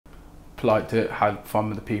liked it, had fun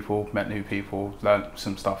with the people, met new people, learned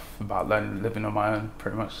some stuff about living on my own,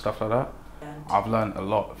 pretty much stuff like that. I've learned a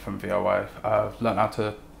lot from VIY. I've learned how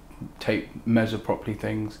to measure properly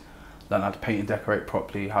things, learned how to paint and decorate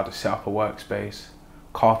properly, how to set up a workspace.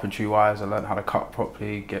 Carpentry wise, I learned how to cut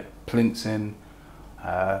properly, get plinths in,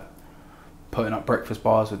 putting up breakfast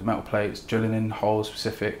bars with metal plates, drilling in holes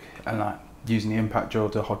specific, and like using the impact drill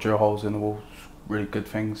to drill holes in the walls. Really good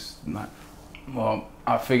things. Like, well,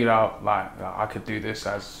 I figured out like I could do this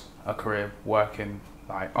as a career, working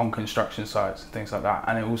like on construction sites and things like that.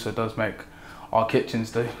 And it also does make our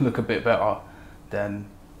kitchens look a bit better than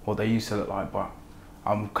what they used to look like. But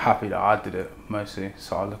I'm happy that I did it mostly.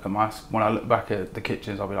 So I look at when I look back at the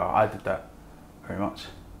kitchens, I'll be like, I did that, very much.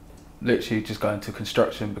 Literally just going into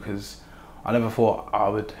construction because I never thought I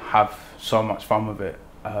would have so much fun with it.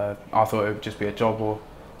 I thought it would just be a job or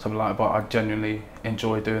something like that, but I genuinely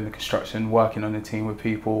enjoy doing the construction, working on a team with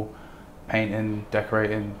people, painting,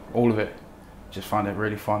 decorating, all of it. Just find it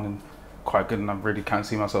really fun and quite good, and I really can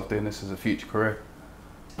see myself doing this as a future career.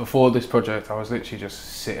 Before this project, I was literally just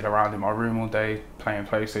sitting around in my room all day, playing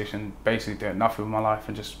PlayStation, basically doing nothing with my life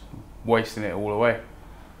and just wasting it all away.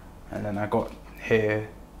 And then I got here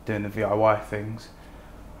doing the VIY things,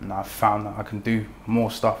 and I found that I can do more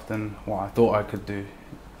stuff than what I thought I could do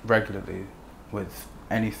regularly with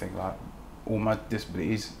anything, like all my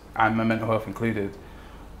disabilities and my mental health included.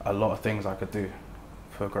 A lot of things I could do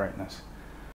for greatness.